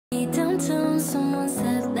downtown, someone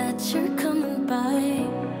said that you're coming by.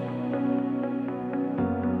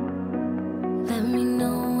 Let me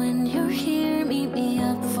know when you're here, meet me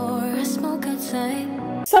up for a smoke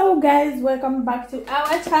outside. So guys, welcome back to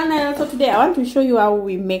our channel. So today I want to show you how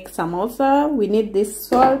we make samosa. We need this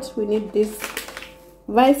salt, we need this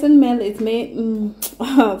rice and meal. It's made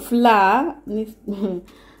flour,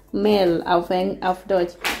 meal auf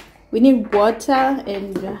Deutsch. We need water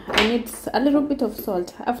and I need a little bit of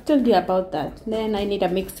salt. I've told you about that. Then I need a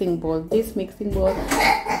mixing bowl. This mixing bowl,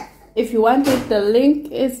 if you want it, the link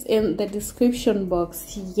is in the description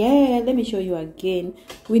box. Yeah, let me show you again.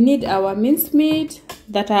 We need our mincemeat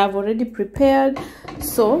that I have already prepared,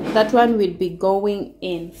 so that one will be going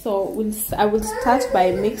in. So I will start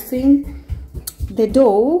by mixing the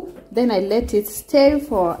dough, then I let it stay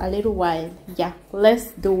for a little while. Yeah,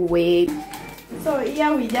 let's do it. So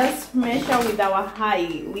here we just measure with our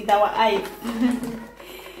eyes.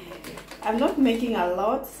 I'm not making a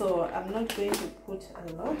lot, so I'm not going to put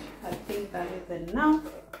a lot. I think that is enough.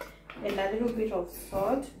 And a little bit of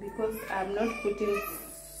salt, because I'm not putting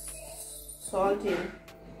salt in.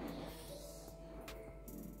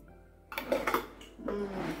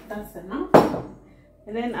 That's enough.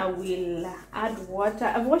 And then I will add water.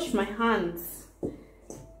 I've washed my hands.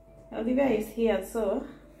 Olivia is here, so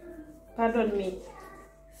pardon me.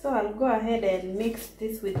 So I'll go ahead and mix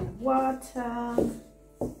this with water.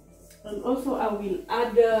 And also I will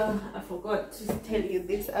add, I forgot to tell you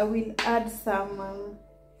this, I will add some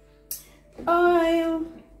oil,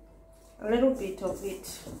 a little bit of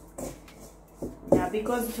it. Yeah,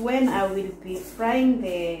 because when I will be frying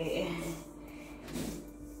the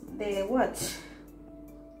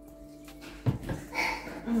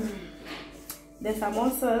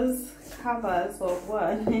samosas covers or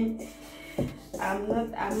what, I'm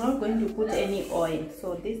not going to put any oil.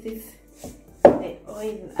 So this is the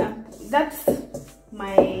oil. That's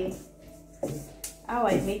how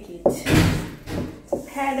I make it.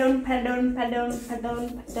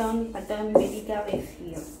 Pardon, baby girl is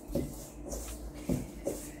here.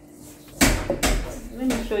 Let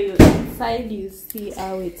me show you inside. You see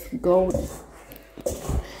how it's going.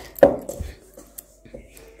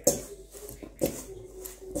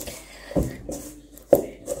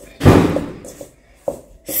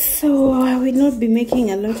 So I will not be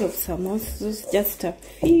making a lot of samosas, just a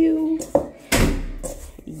few.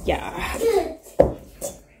 Yeah.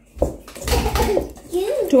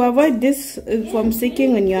 To avoid this from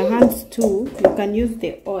sticking on your hands too, you can use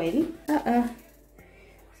the oil.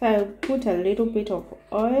 So I'll put a little bit of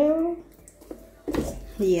oil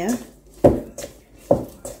here.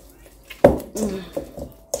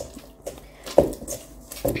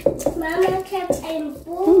 Mama kept a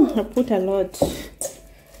bowl. I put a lot,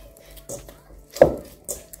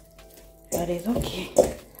 but it's okay.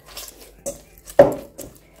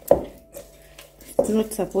 It's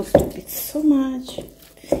not supposed to be so much.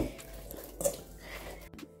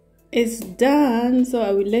 It's done, so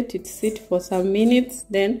I will let it sit for some minutes.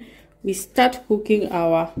 Then we start cooking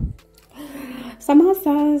our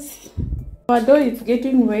samosas. Our dough is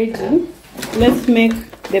getting ready. Let's make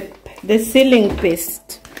the sealing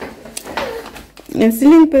paste. The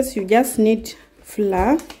sealing paste, you just need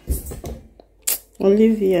flour.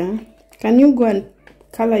 Olivia, can you go and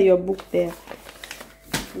color your book there?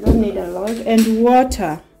 You don't need a lot. And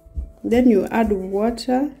water. Then you add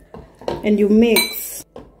water and you mix.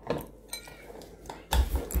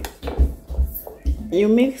 You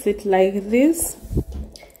mix it like this,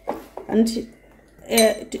 and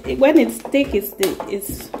when it's thick, it's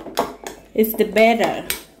the better.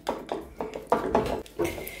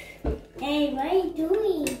 Hey, what are you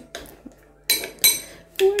doing?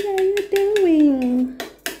 What are you doing?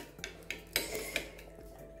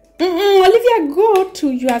 Olivia, go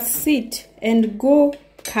to your seat and go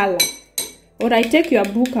color, or I take your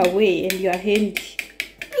book away and your hand.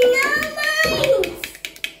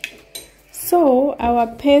 So our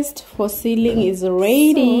paste for sealing is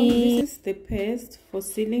ready. So this is the paste for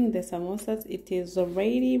sealing the samosas. It is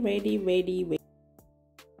ready.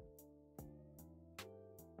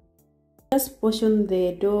 Just portion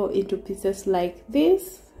the dough into pieces like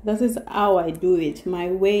this. This is how I do it, my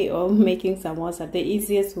way of making samosa, the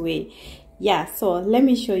easiest way. Yeah, so let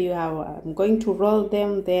me show you how I'm going to roll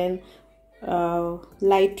them, then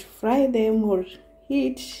light fry them or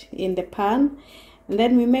heat in the pan. And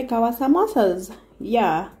then we make our samosas.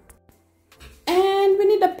 Yeah, and we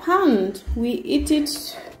need a pan. We eat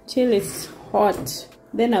it till it's hot.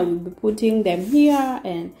 Then I will be putting them here,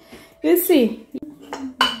 and you see.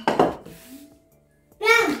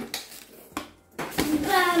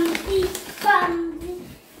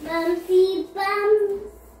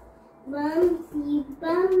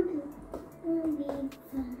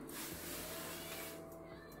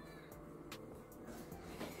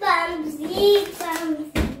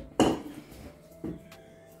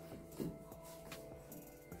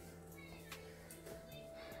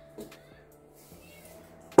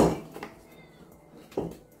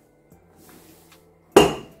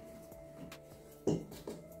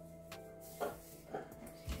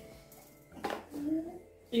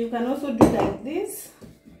 You can also do like this.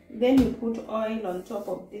 Then you put oil on top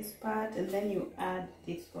of this part, and then you add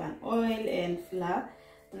this one, oil and flour,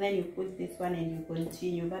 and then you put this one and you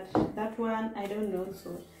continue. But that one I don't know,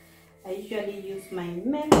 so I usually use my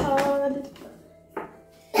method.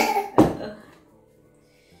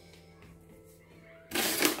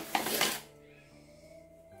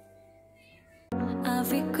 I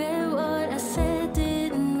regret what I said,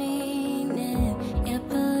 didn't mean it. Yeah,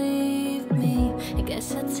 believe me, I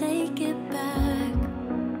guess I'll take it back.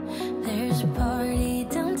 There's a party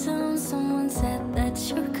downtown, someone said that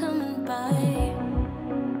you're coming by.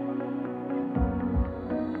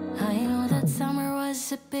 I know that summer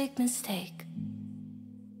was a big mistake.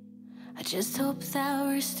 I just hope that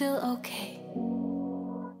we're still okay.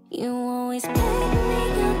 You always pick me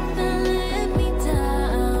up and let me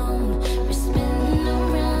down. We're spinning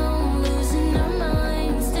around, losing our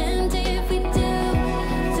minds. And if we do,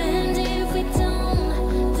 then if we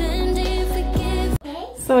don't, then if we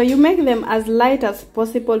give. So you make them as light as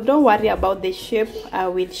possible. Don't worry about the shape. I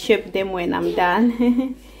will shape them when I'm done.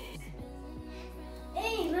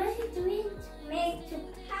 Hey, what are you doing to make the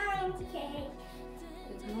pancake?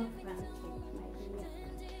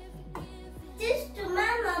 This to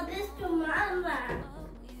mama, this to mama.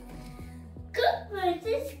 Good for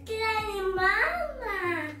this kleine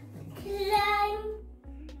Mama. Klein.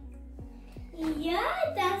 Ja,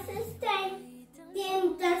 das ist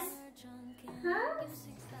das. Huh?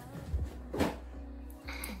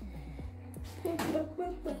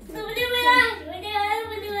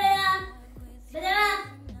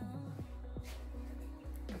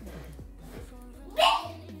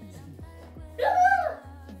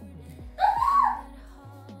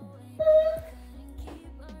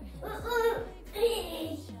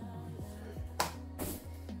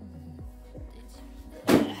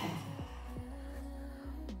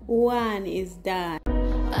 One is done.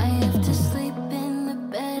 I have to sleep in the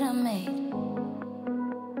bed I made.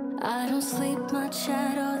 I don't sleep much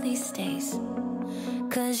at all these days.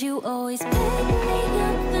 'Cause you always pick me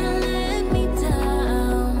up and let me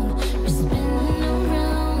down. We're spinning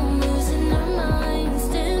around, losing our minds.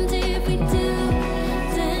 And if we do,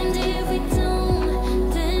 then if we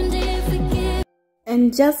don't, then if we give.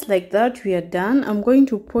 And just like that, we are done. I'm going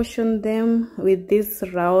to portion them with this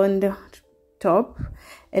round top,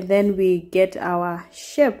 and then we get our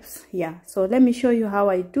shapes. Yeah, so let me show you how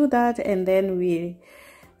I do that, and then we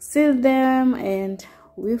seal them and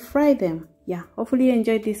we fry them. Yeah, hopefully you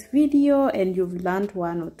enjoyed this video and you've learned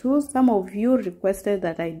one or two. Some of you requested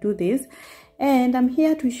that I do this, and I'm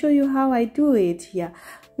here to show you how I do it. Yeah,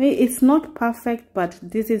 it's not perfect, but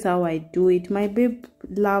this is how I do it. My babe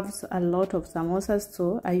loves a lot of samosas,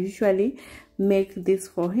 so I usually make this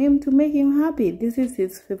for him to make him happy. This is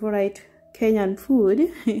his favorite Kenyan food,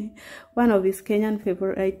 one of his Kenyan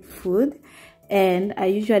favorite food, and I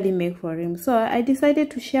usually make for him. So I decided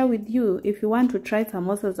to share with you. If you want to try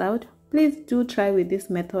samosas out, please do try with this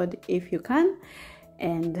method if you can,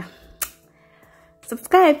 and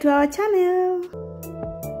subscribe to our channel.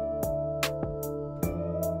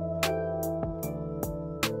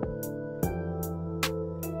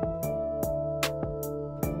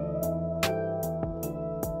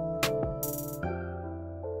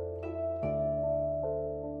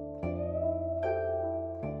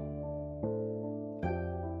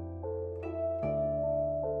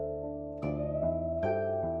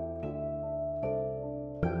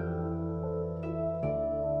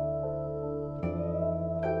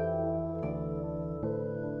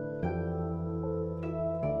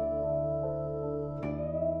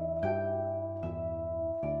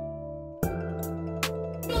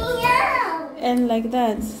 And like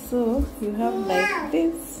that, so you have like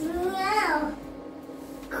this. Meow.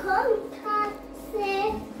 Contact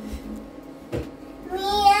it.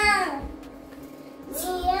 Meow.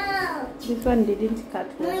 Meow. This one didn't cut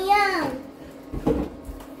well.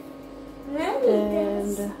 Meow.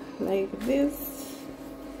 And like this.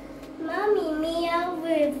 Mommy, meow,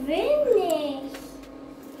 we're finished.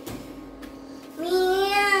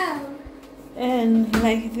 Meow. And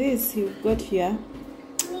like this, you've got here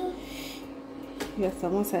your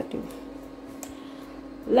samosa too.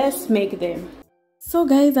 Let's make them. So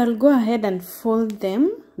guys, I'll go ahead and fold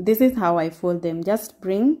them. This is how I fold them. Just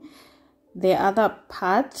bring the other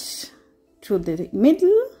part to the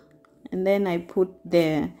middle, and then I put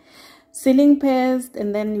the sealing paste,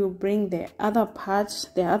 and then you bring the other part,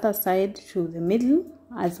 the other side, to the middle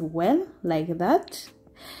as well, like that.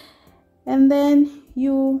 And then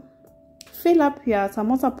you fill up your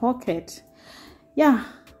samosa pocket. Yeah,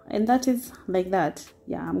 and that is like that.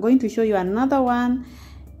 Yeah, I'm going to show you another one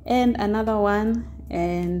and another one,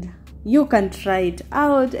 and you can try it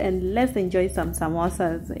out and let's enjoy some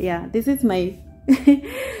samosas. Yeah, this is my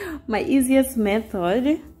my easiest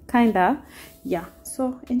method, kinda. Yeah,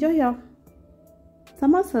 so enjoy your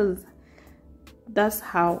samosas. That's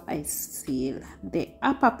how I seal the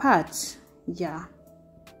upper part. Yeah.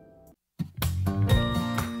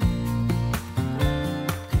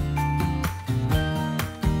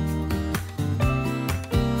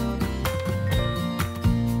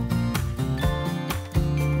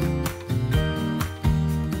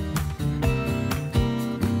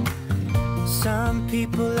 Some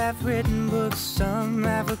people have written books, some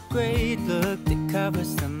have a great look that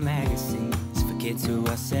covers the magazines for kids who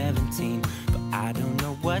are 17. But I don't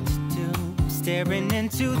know what to do, staring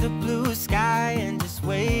into the blue sky and just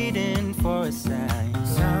waiting for a sign.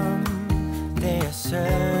 Some, they are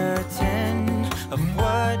certain of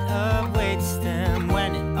what awaits them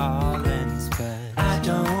when it all ends. But I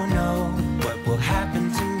don't know what will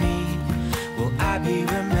happen to me. Will I be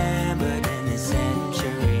remembered in a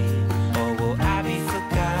century?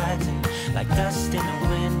 Like dust in the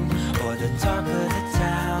wind, or the talk of the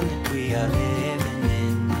town that we are living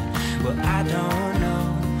in. Well, I don't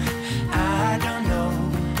know, I don't know.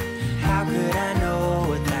 How could I know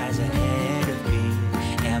what lies ahead of me?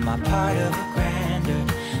 Am I part of a grander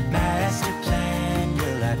master plan?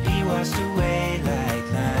 Will I be washed away like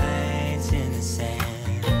lines in the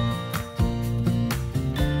sand?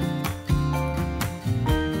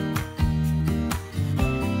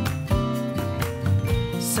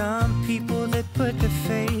 Some people that put their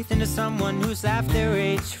faith into someone who's half their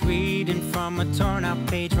age, reading from a torn out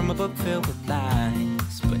page from a book filled with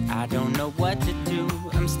lies. But I don't know what to do.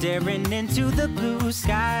 I'm staring into the blue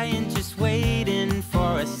sky and just waiting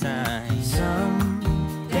for a sign. Some,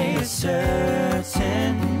 they are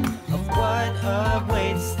certain of what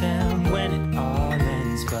awaits them when it all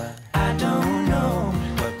ends. But I don't know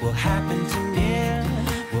what will happen to me.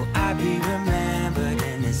 Will I be remembered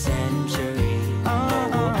in a century?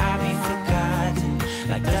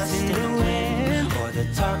 Like dust in the wind, or the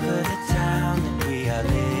talk of the town that we are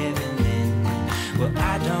living in. Well,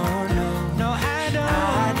 I don't know. No, I don't.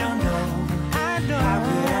 I don't know. I don't. How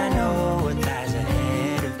could I know what lies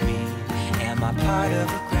ahead of me? Am I part of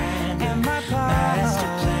a grander master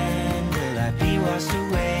plan? Will I be washed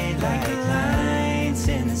away like lines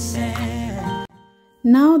in the sand?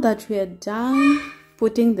 Now that we are done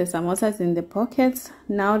putting the samosas in the pockets,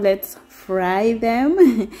 now let's fry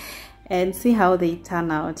them and see how they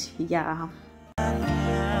turn out. Yeah.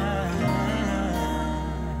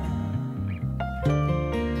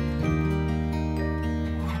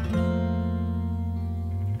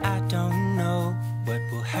 I don't know what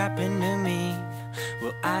will happen to me.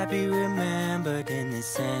 Will I be remembered in this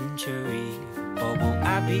century? Or will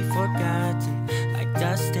I be forgotten like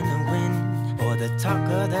dust in the wind? Or the talk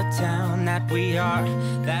of the town that we are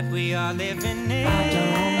living in? I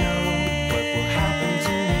don't know what will happen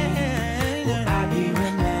to me. Will I be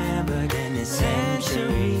remembered in this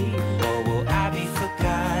century? Or will I be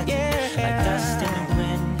forgotten like dust in the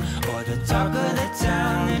wind? Or the talk of the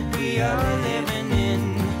town that we are living in?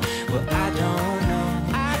 Well, I don't know.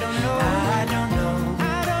 I don't know. I don't know.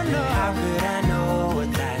 I don't know. How could I know what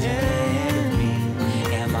lies ahead of me?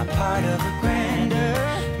 Am I part of a grander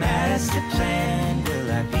master plan?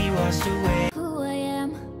 Will I be washed away? Who I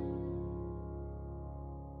am,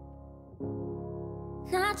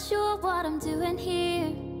 not sure what I'm doing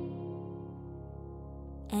here,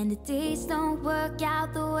 and the days don't work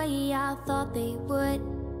out the way I thought they would.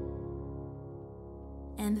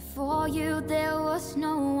 And before you there was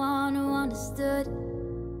no one who understood.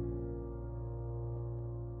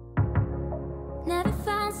 Never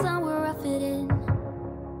found somewhere I fit in.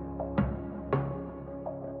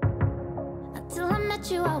 Until I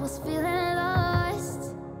met you I was feeling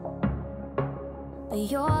lost. But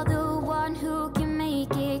you're the one who can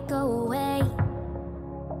make it go away.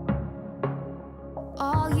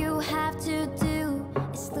 All you have to do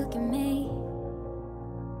is look at me.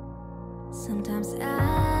 Sometimes I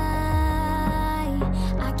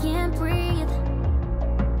can't breathe,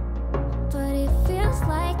 but it feels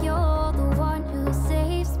like you're the one who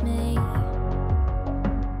saves me.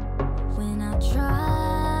 When I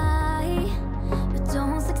try but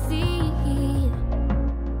don't succeed,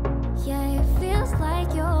 yeah, it feels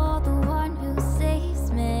like you're the one who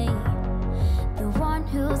saves me, the one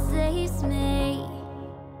who saves me.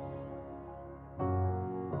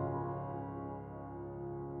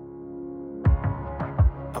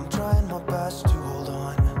 I'm trying my best to hold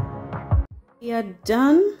on. We are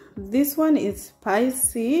done. this one is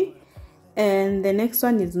spicy and the next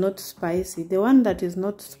one is not spicy. The one that is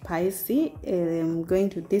not spicy, I'm going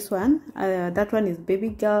to this one. That one is baby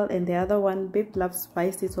girl, and the other one, babe loves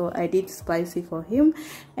spicy, so I did spicy for him.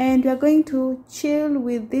 And we are going to chill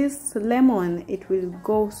with this lemon. It will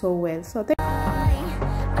go so well. So